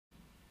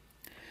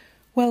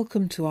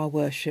Welcome to our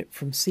worship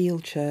from Seal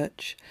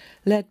Church,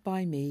 led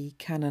by me,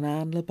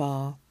 Canon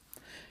Labar.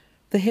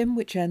 The hymn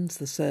which ends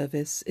the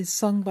service is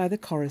sung by the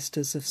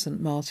choristers of St.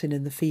 Martin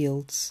in the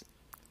Fields.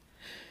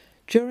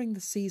 During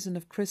the season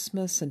of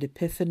Christmas and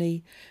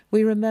Epiphany,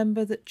 we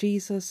remember that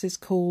Jesus is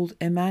called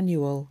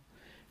Emmanuel,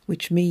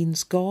 which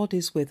means God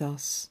is with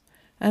us,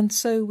 and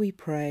so we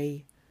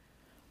pray.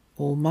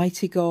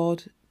 Almighty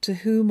God, to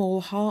whom all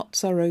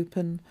hearts are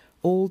open,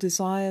 all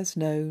desires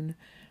known,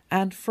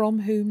 and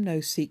from whom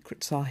no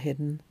secrets are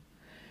hidden,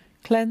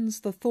 cleanse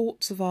the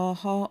thoughts of our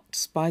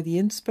hearts by the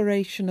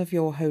inspiration of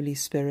your Holy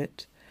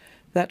Spirit,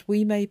 that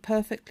we may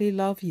perfectly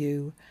love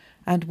you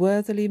and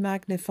worthily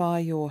magnify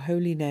your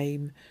holy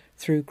name,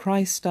 through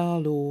Christ our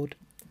Lord.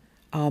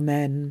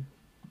 Amen.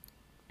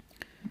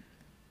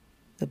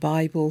 The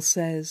Bible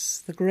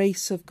says, the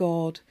grace of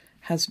God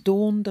has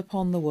dawned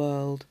upon the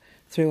world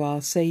through our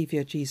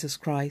Saviour Jesus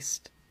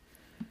Christ.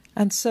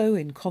 And so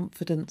in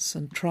confidence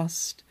and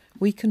trust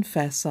we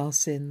confess our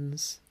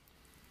sins.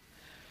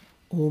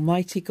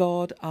 Almighty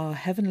God, our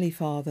Heavenly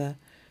Father,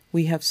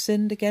 we have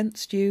sinned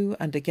against you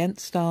and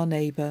against our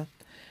neighbour,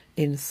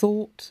 in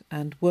thought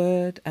and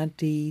word and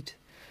deed,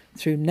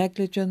 through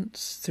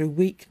negligence, through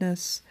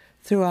weakness,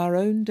 through our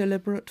own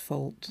deliberate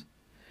fault.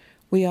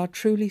 We are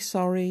truly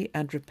sorry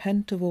and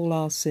repent of all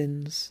our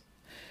sins.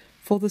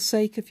 For the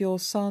sake of your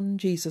Son,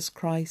 Jesus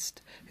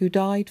Christ, who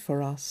died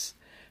for us,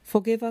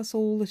 forgive us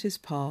all that is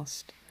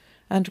past,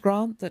 and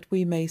grant that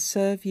we may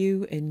serve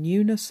you in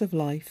newness of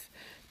life,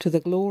 to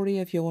the glory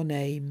of your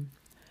name.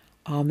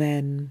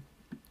 Amen.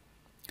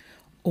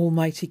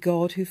 Almighty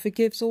God, who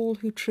forgives all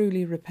who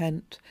truly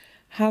repent,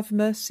 have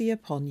mercy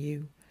upon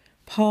you,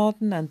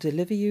 pardon and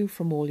deliver you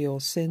from all your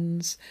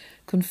sins,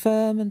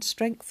 confirm and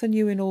strengthen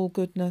you in all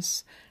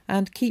goodness,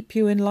 and keep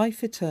you in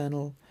life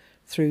eternal,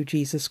 through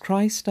Jesus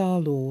Christ our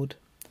Lord.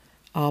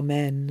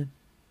 Amen.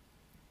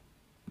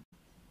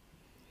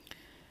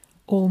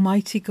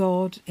 Almighty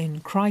God,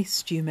 in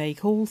Christ you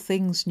make all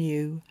things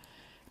new.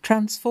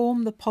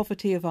 Transform the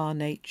poverty of our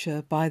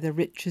nature by the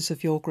riches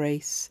of your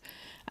grace,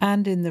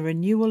 and in the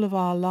renewal of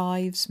our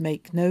lives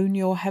make known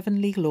your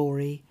heavenly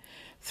glory.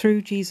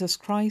 Through Jesus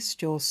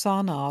Christ, your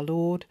Son, our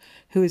Lord,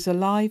 who is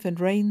alive and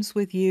reigns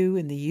with you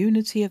in the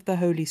unity of the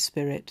Holy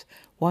Spirit,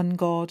 one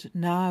God,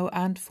 now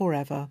and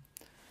forever.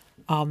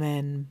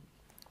 Amen.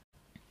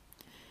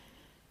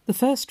 The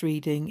first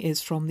reading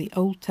is from the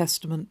Old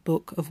Testament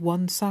book of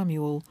 1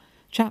 Samuel,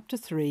 chapter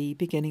 3,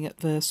 beginning at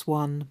verse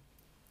 1.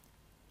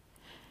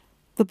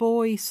 The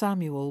boy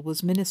Samuel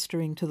was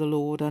ministering to the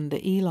Lord under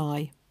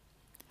Eli.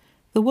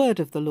 The word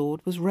of the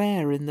Lord was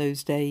rare in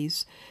those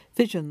days.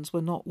 Visions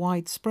were not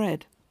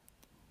widespread.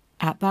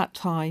 At that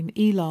time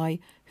Eli,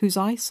 whose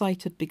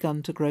eyesight had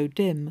begun to grow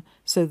dim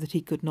so that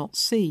he could not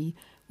see,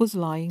 was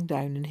lying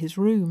down in his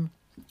room.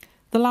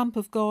 The lamp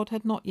of God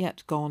had not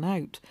yet gone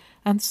out,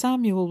 and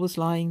Samuel was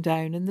lying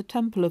down in the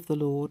temple of the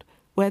Lord,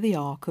 where the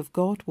ark of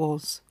God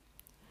was.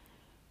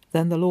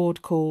 Then the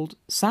Lord called,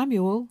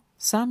 "Samuel,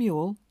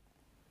 Samuel."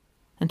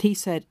 And he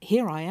said,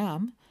 "Here I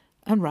am,"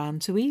 and ran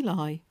to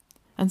Eli,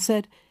 and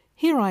said,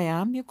 "Here I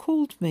am, you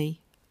called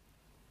me."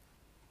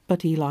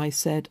 But Eli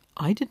said,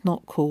 "I did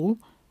not call,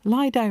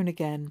 lie down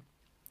again."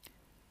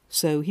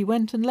 So he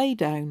went and lay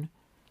down.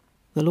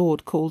 The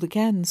Lord called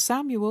again,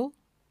 "Samuel."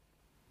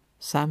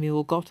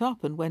 Samuel got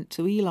up and went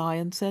to Eli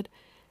and said,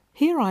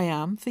 "Here I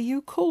am, for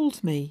you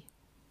called me."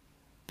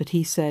 But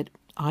he said,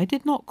 "I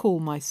did not call,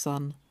 my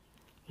son.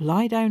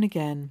 Lie down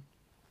again."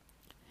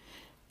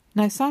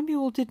 Now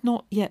Samuel did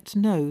not yet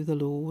know the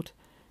Lord,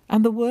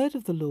 and the word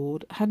of the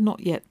Lord had not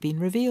yet been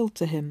revealed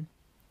to him.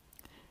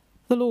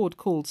 The Lord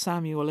called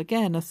Samuel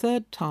again a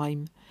third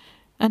time,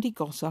 and he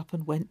got up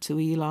and went to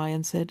Eli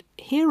and said,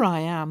 "Here I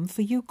am,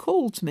 for you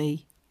called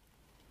me."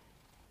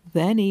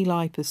 Then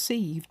Eli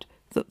perceived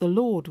that the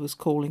Lord was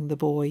calling the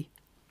boy.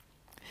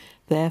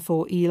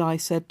 Therefore Eli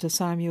said to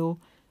Samuel,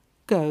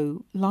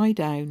 "Go, lie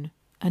down,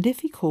 and if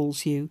he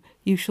calls you,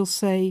 you shall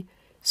say,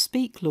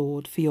 'Speak,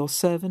 Lord, for your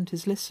servant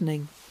is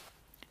listening.'"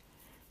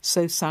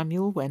 So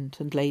Samuel went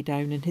and lay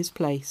down in his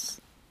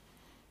place.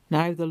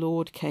 Now the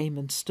Lord came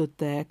and stood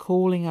there,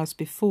 calling as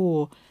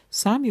before,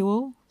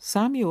 "Samuel,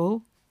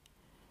 Samuel."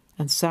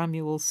 And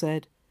Samuel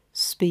said,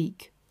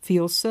 "Speak, for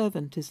your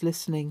servant is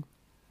listening."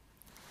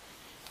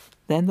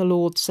 Then the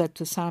Lord said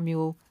to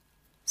Samuel,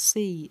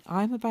 "See,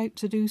 I am about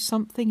to do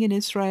something in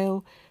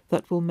Israel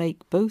that will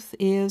make both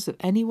ears of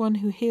anyone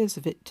who hears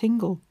of it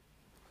tingle.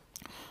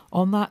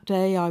 On that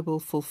day I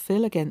will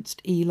fulfill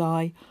against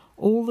Eli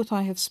all that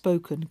I have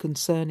spoken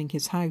concerning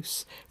his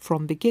house,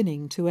 from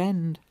beginning to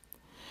end.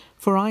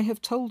 For I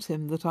have told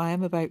him that I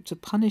am about to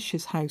punish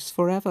his house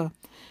forever,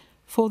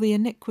 for the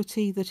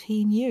iniquity that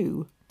he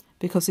knew,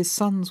 because his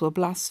sons were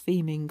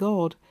blaspheming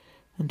God,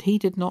 and he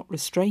did not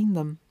restrain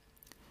them.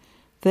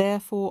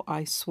 Therefore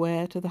I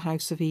swear to the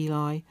house of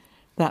Eli,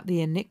 that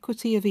the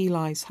iniquity of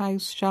Eli's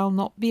house shall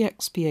not be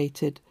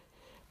expiated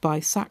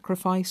by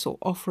sacrifice or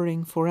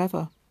offering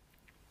forever."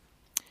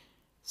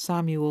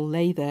 Samuel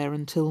lay there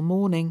until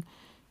morning.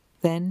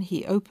 Then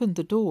he opened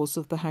the doors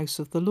of the house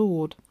of the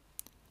Lord.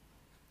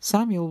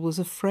 Samuel was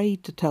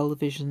afraid to tell the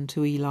vision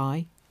to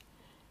Eli.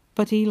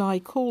 But Eli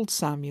called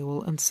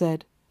Samuel and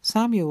said,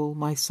 "Samuel,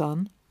 my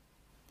son."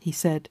 He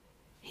said,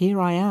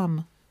 "Here I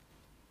am."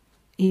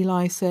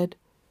 Eli said,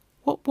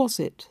 "What was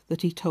it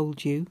that he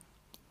told you?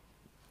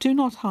 Do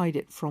not hide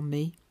it from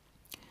me.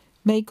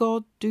 May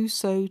God do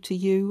so to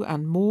you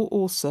and more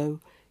also,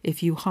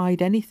 if you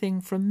hide anything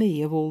from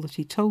me of all that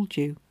he told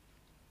you."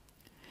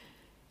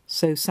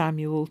 So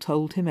Samuel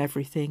told him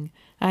everything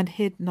and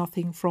hid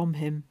nothing from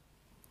him.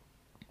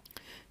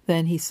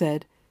 Then he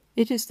said,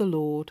 "It is the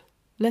Lord.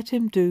 Let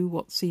him do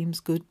what seems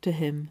good to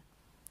him."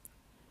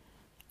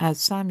 As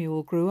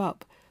Samuel grew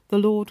up, the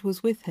Lord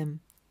was with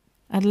him,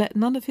 and let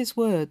none of his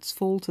words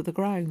fall to the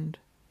ground.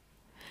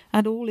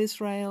 And all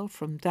Israel,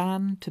 from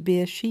Dan to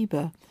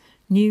Beersheba,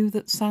 knew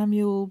that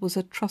Samuel was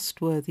a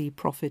trustworthy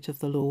prophet of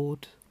the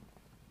Lord.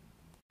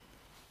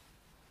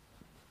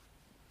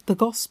 The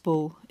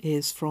Gospel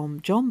is from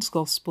John's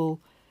Gospel,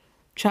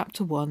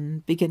 chapter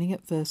 1, beginning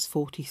at verse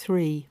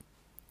 43.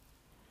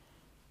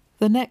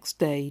 The next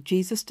day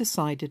Jesus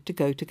decided to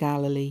go to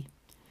Galilee.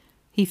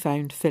 He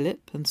found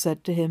Philip and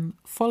said to him,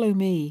 "Follow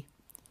me."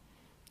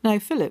 Now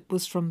Philip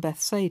was from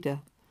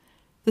Bethsaida,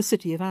 the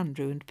city of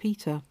Andrew and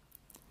Peter.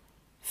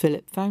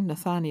 Philip found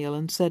Nathanael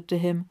and said to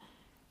him,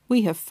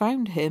 "We have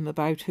found him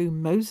about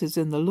whom Moses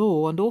in the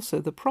law and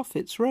also the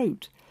prophets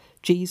wrote,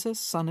 Jesus,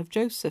 son of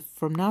Joseph,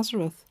 from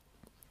Nazareth."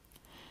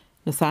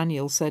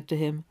 Nathanael said to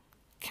him,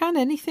 "Can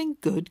anything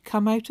good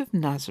come out of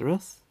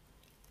Nazareth?"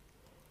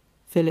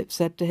 Philip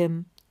said to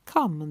him,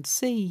 "Come and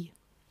see."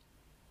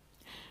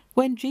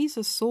 When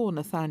Jesus saw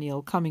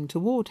Nathanael coming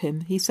toward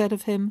him, he said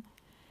of him,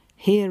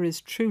 "Here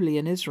is truly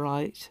an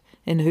Israelite,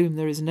 in whom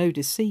there is no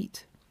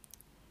deceit."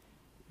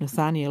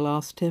 Nathanael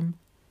asked him,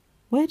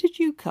 "Where did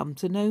you come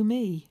to know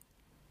me?"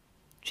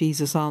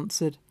 Jesus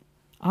answered,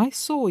 "I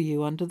saw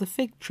you under the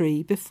fig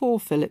tree before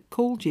Philip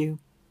called you."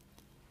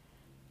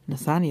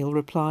 Nathanael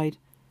replied,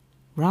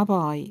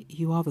 "Rabbi,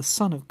 you are the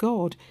Son of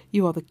God,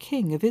 you are the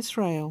King of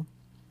Israel."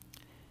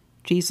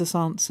 Jesus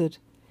answered,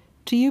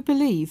 "Do you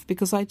believe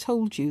because I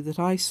told you that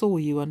I saw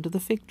you under the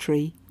fig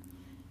tree?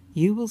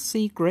 You will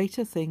see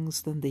greater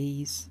things than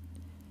these."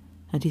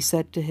 And he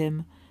said to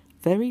him,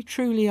 "Very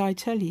truly I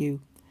tell you,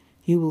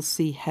 you will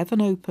see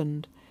heaven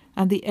opened,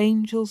 and the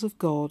angels of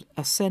God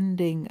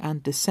ascending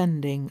and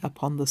descending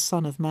upon the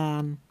Son of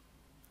Man."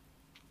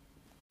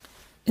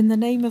 In the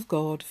name of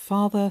God,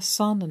 Father,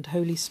 Son, and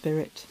Holy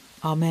Spirit.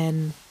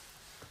 Amen.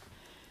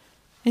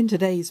 In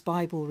today's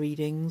Bible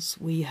readings,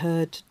 we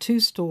heard two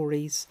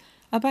stories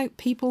about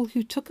people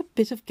who took a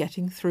bit of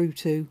getting through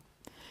to.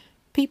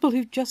 People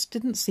who just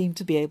didn't seem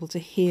to be able to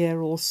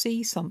hear or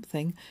see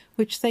something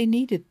which they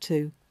needed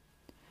to.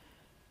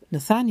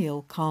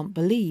 Nathanael can't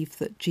believe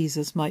that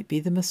Jesus might be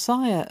the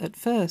Messiah at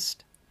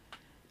first.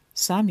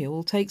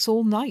 Samuel takes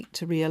all night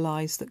to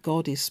realise that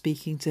God is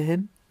speaking to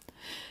him.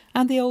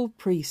 And the old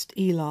priest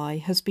Eli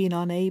has been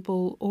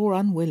unable or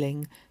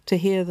unwilling to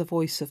hear the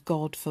voice of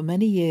God for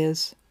many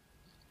years.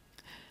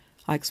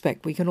 I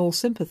expect we can all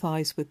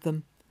sympathise with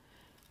them.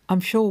 I'm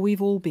sure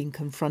we've all been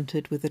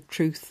confronted with a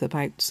truth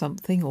about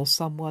something or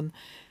someone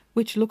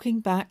which, looking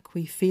back,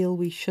 we feel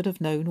we should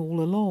have known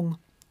all along.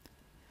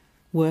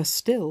 Worse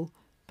still,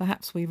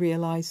 perhaps we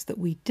realise that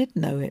we did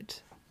know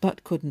it,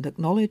 but couldn't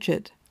acknowledge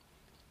it.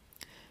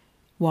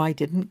 Why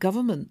didn't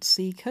government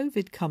see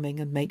COVID coming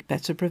and make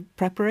better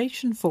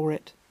preparation for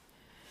it?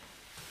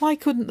 Why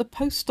couldn't the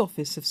post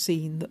office have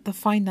seen that the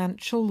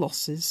financial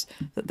losses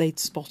that they'd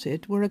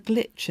spotted were a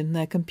glitch in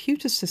their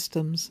computer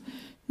systems,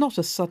 not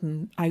a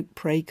sudden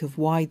outbreak of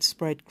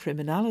widespread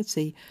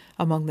criminality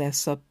among their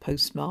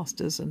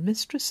sub-postmasters and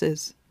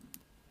mistresses?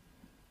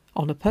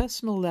 On a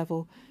personal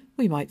level,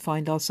 we might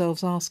find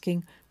ourselves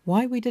asking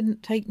why we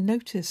didn't take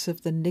notice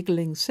of the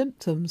niggling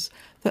symptoms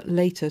that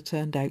later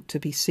turned out to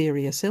be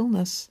serious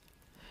illness,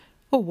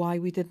 or why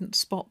we didn't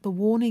spot the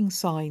warning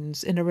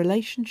signs in a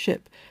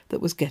relationship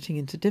that was getting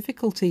into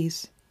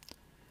difficulties,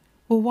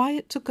 or why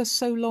it took us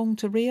so long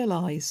to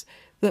realise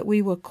that we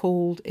were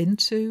called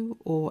into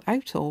or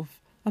out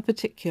of a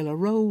particular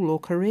role or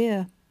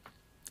career.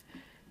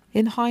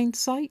 In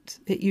hindsight,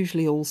 it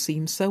usually all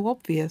seems so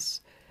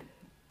obvious,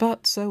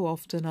 but so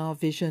often our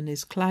vision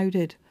is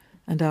clouded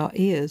and our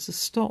ears are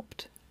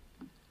stopped.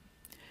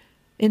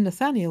 In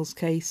Nathanael's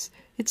case,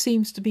 it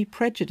seems to be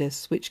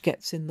prejudice which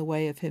gets in the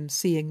way of him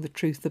seeing the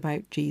truth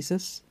about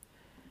Jesus.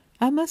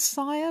 "A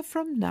Messiah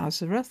from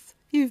Nazareth?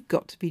 You've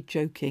got to be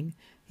joking,"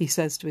 he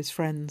says to his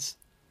friends.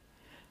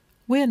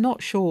 We're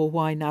not sure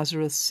why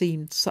Nazareth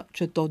seemed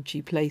such a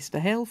dodgy place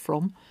to hail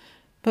from,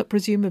 but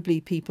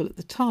presumably people at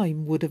the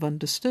time would have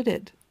understood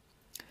it.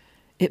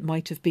 It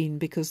might have been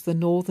because the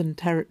northern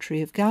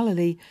territory of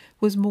Galilee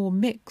was more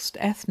mixed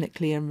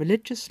ethnically and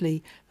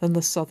religiously than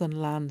the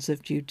southern lands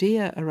of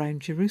Judea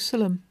around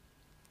Jerusalem.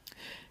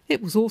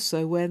 It was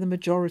also where the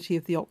majority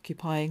of the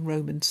occupying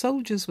Roman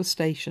soldiers were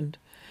stationed,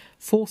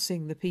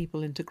 forcing the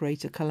people into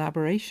greater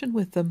collaboration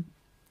with them.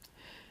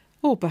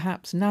 Or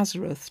perhaps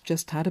Nazareth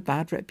just had a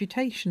bad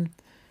reputation,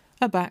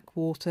 a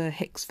backwater,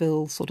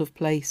 Hicksville sort of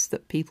place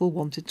that people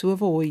wanted to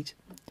avoid.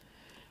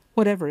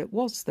 Whatever it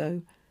was,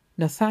 though,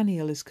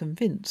 Nathanael is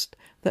convinced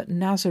that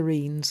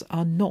Nazarenes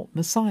are not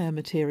Messiah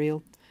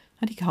material,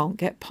 and he can't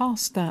get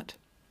past that.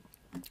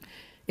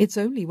 It's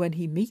only when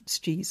he meets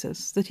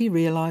Jesus that he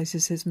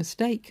realises his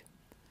mistake.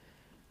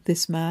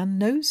 This man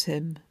knows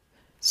him,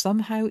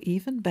 somehow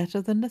even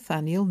better than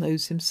Nathanael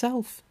knows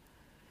himself,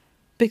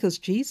 because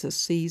Jesus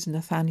sees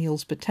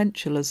Nathanael's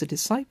potential as a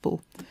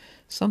disciple,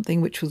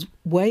 something which was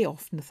way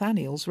off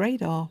Nathanael's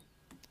radar.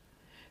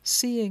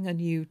 Seeing a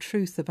new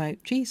truth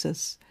about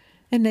Jesus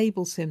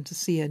enables him to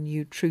see a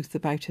new truth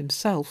about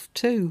himself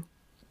too.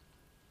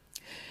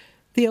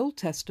 The Old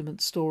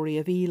Testament story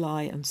of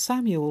Eli and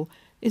Samuel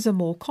is a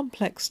more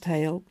complex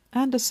tale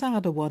and a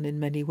sadder one in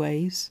many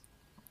ways.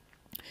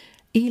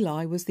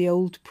 Eli was the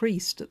old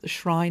priest at the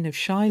shrine of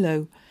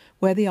Shiloh,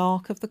 where the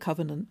Ark of the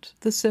Covenant,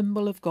 the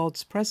symbol of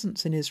God's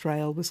presence in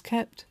Israel, was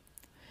kept.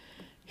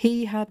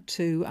 He had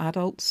 2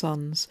 adult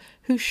sons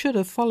who should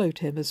have followed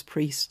him as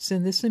priests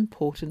in this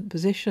important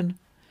position,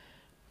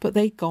 but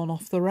they'd gone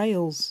off the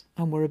rails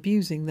and were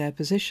abusing their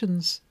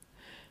positions.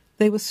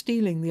 They were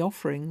stealing the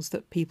offerings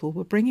that people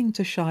were bringing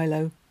to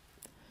Shiloh.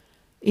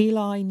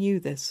 Eli knew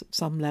this at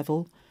some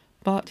level,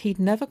 but he'd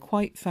never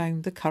quite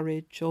found the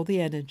courage or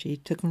the energy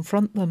to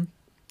confront them.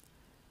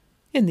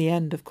 In the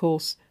end, of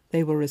course,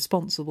 they were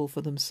responsible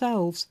for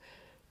themselves,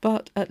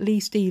 but at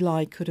least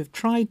Eli could have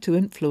tried to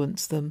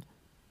influence them,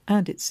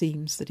 and it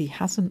seems that he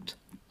hasn't.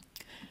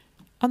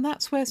 And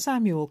that's where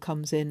Samuel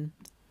comes in,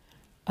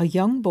 a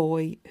young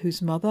boy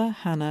whose mother,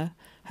 Hannah,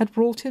 had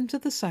brought him to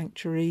the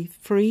sanctuary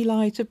for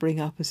Eli to bring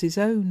up as his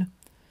own.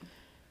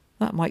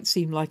 That might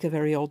seem like a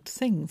very odd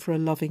thing for a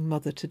loving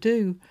mother to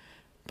do,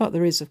 but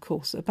there is, of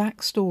course, a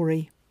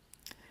backstory.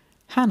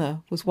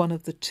 Hannah was one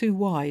of the 2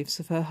 wives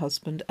of her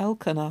husband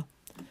Elkanah.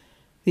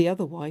 The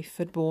other wife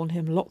had borne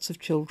him lots of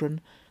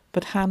children,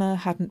 but Hannah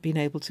hadn't been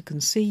able to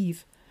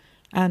conceive,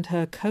 and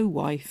her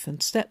co-wife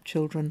and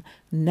stepchildren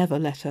never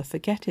let her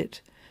forget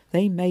it.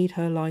 They made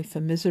her life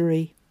a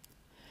misery.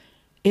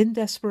 In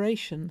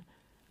desperation,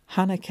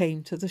 Hannah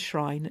came to the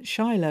shrine at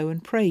Shiloh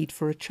and prayed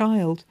for a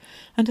child,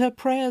 and her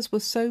prayers were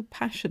so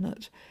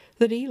passionate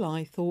that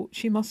Eli thought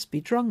she must be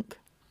drunk.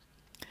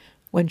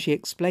 When she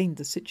explained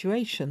the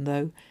situation,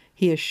 though,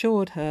 he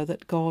assured her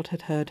that God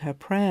had heard her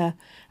prayer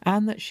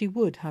and that she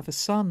would have a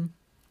son.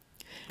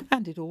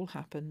 And it all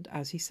happened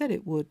as he said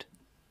it would.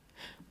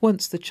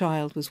 Once the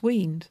child was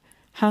weaned,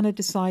 Hannah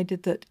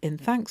decided that in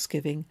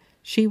thanksgiving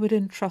she would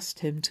entrust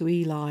him to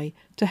Eli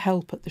to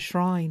help at the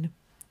shrine.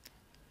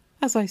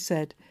 As I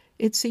said,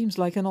 it seems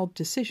like an odd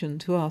decision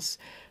to us,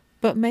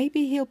 but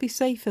maybe he'll be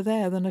safer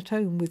there than at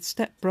home with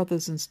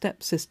step-brothers and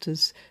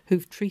step-sisters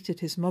who've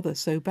treated his mother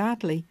so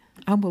badly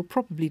and will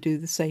probably do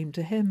the same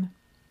to him.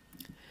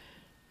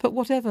 But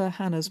whatever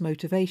Hannah's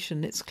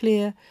motivation, it's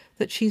clear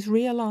that she's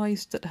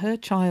realised that her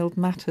child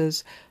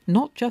matters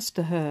not just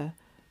to her,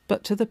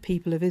 but to the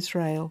people of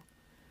Israel,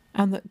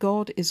 and that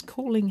God is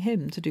calling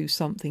him to do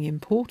something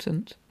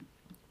important.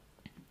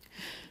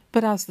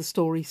 But as the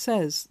story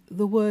says,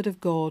 the word of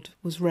God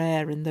was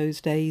rare in those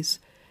days.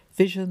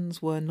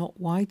 Visions were not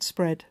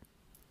widespread.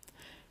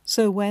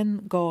 So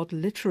when God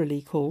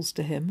literally calls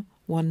to him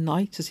one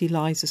night as he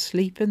lies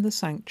asleep in the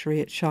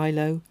sanctuary at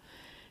Shiloh,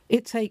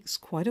 it takes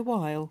quite a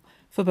while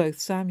for both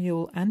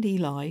Samuel and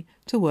Eli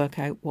to work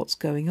out what's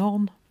going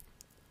on.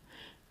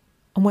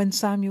 And when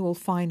Samuel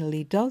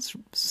finally does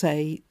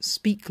say,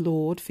 "Speak,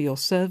 Lord, for your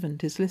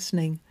servant is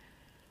listening,"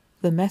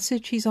 the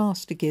message he's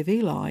asked to give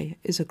Eli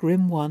is a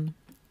grim one.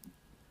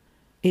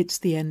 It's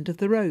the end of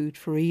the road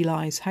for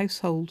Eli's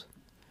household.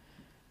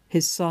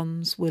 His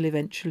sons will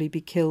eventually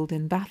be killed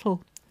in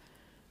battle,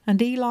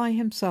 and Eli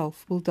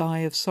himself will die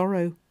of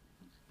sorrow.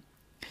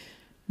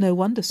 No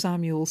wonder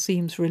Samuel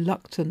seems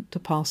reluctant to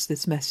pass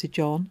this message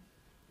on.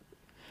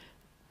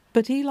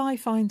 But Eli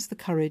finds the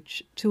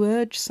courage to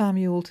urge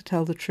Samuel to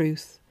tell the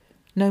truth,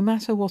 no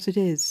matter what it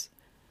is.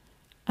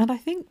 And I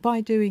think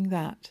by doing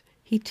that,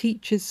 he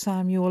teaches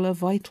Samuel a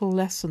vital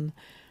lesson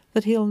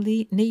that he'll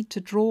need to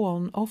draw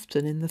on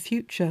often in the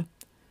future.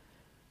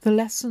 The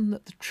lesson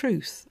that the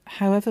truth,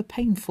 however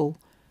painful,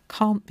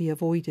 can't be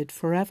avoided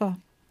forever.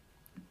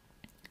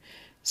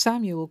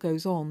 Samuel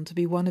goes on to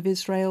be one of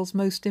Israel's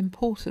most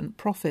important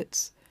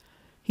prophets.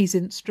 He's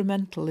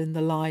instrumental in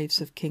the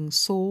lives of King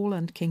Saul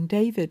and King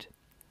David.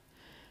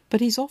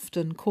 But he's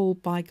often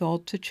called by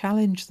God to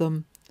challenge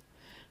them,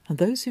 and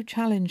those who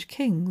challenge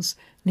kings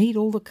need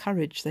all the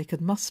courage they could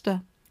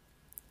muster.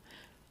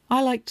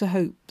 I like to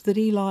hope that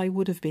Eli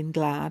would have been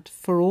glad,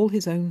 for all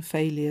his own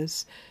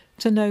failures,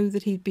 to know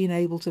that he'd been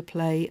able to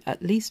play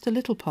at least a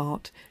little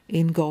part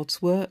in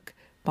God's work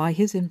by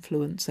his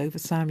influence over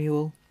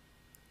Samuel.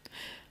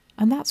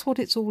 And that's what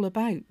it's all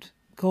about,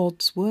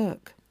 God's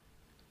work.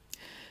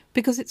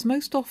 Because it's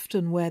most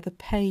often where the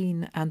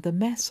pain and the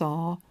mess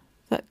are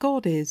that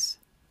God is.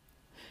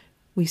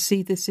 We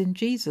see this in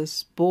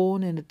Jesus,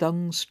 born in a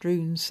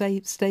dung-strewn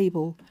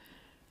stable,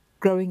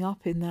 growing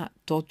up in that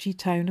dodgy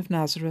town of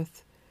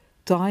Nazareth,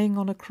 dying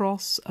on a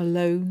cross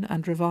alone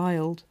and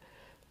reviled,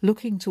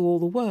 looking to all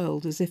the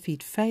world as if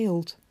he'd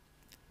failed.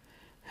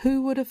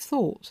 Who would have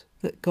thought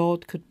that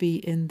God could be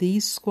in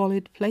these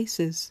squalid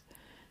places,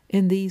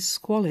 in these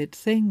squalid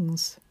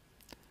things.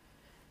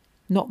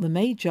 Not the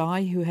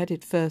Magi who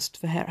headed first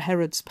for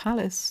Herod's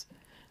palace,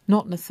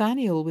 not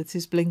Nathanael with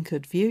his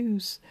blinkered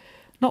views,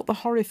 not the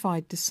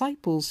horrified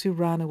disciples who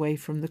ran away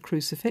from the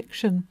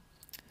crucifixion.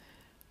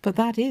 But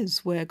that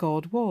is where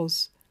God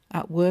was,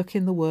 at work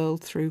in the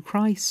world through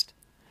Christ.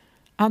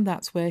 And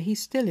that's where he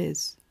still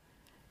is,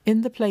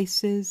 in the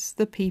places,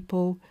 the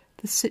people,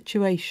 the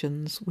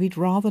situations we'd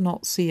rather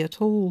not see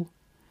at all,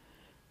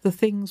 the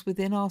things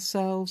within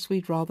ourselves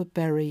we'd rather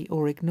bury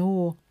or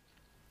ignore.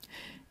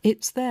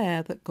 It's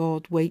there that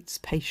God waits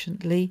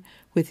patiently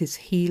with his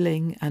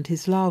healing and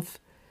his love,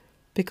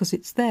 because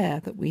it's there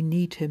that we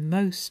need him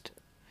most.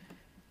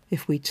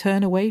 If we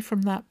turn away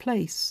from that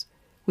place,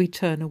 we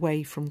turn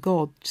away from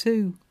God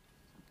too.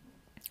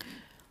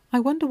 I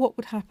wonder what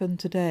would happen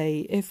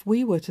today if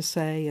we were to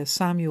say, as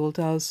Samuel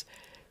does,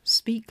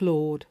 "Speak,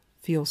 Lord,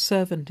 for your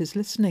servant is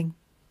listening."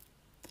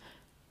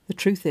 The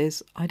truth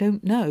is, I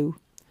don't know.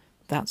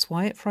 That's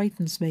why it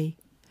frightens me,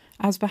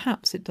 as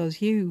perhaps it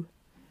does you.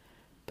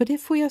 But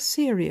if we are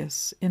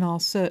serious in our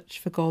search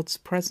for God's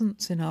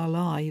presence in our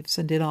lives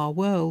and in our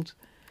world,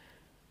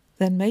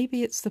 then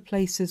maybe it's the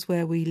places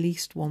where we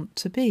least want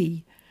to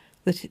be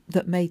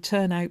that may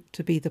turn out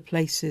to be the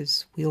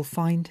places we'll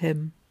find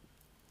him.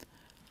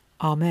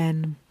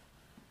 Amen.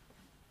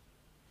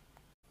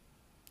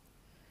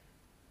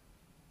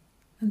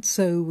 And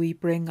so we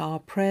bring our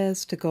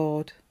prayers to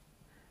God,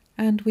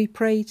 and we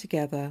pray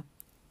together.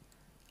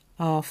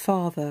 Our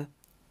Father,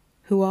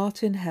 who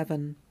art in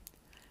heaven,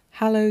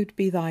 hallowed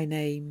be thy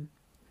name.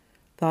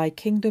 Thy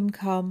kingdom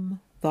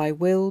come, thy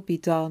will be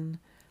done,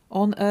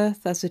 on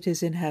earth as it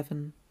is in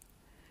heaven.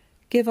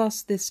 Give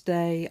us this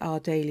day our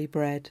daily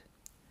bread,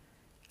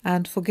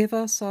 and forgive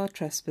us our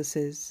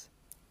trespasses,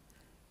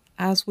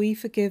 as we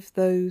forgive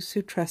those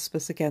who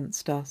trespass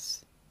against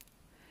us.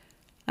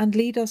 And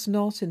lead us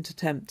not into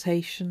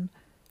temptation,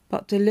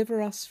 but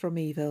deliver us from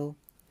evil.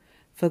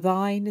 For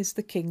thine is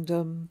the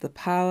kingdom, the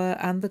power,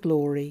 and the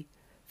glory,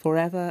 for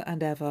ever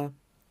and ever.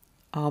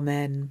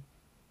 Amen.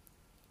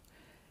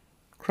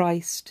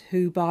 Christ,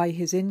 who by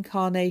his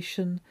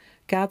incarnation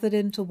gathered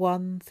into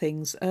one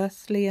things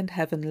earthly and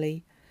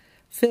heavenly,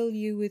 fill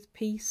you with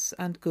peace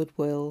and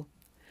goodwill,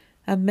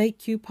 and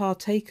make you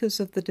partakers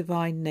of the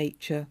divine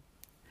nature.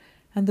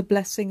 And the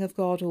blessing of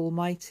God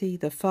Almighty,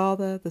 the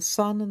Father, the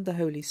Son, and the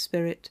Holy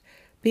Spirit,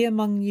 be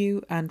among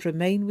you and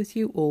remain with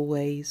you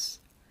always.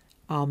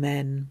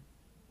 Amen.